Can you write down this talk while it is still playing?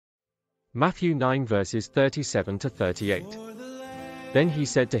Matthew 9 verses 37 to 38. Then he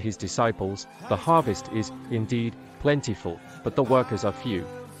said to his disciples, "The harvest is, indeed, plentiful, but the workers are few.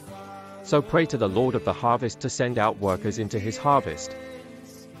 So pray to the Lord of the harvest to send out workers into his harvest."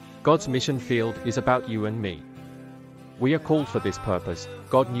 God's mission field is about you and me. We are called for this purpose.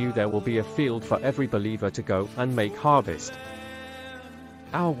 God knew there will be a field for every believer to go and make harvest.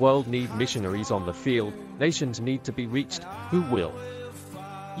 Our world needs missionaries on the field. Nations need to be reached. Who will?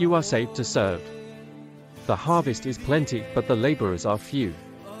 You are saved to serve. The harvest is plenty, but the laborers are few.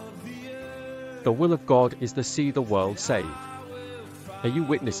 The will of God is to see the world saved. Are you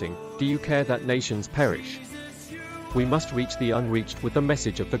witnessing? Do you care that nations perish? We must reach the unreached with the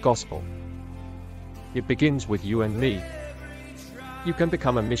message of the gospel. It begins with you and me. You can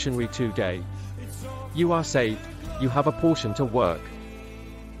become a missionary today. You are saved. You have a portion to work.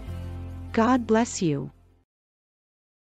 God bless you.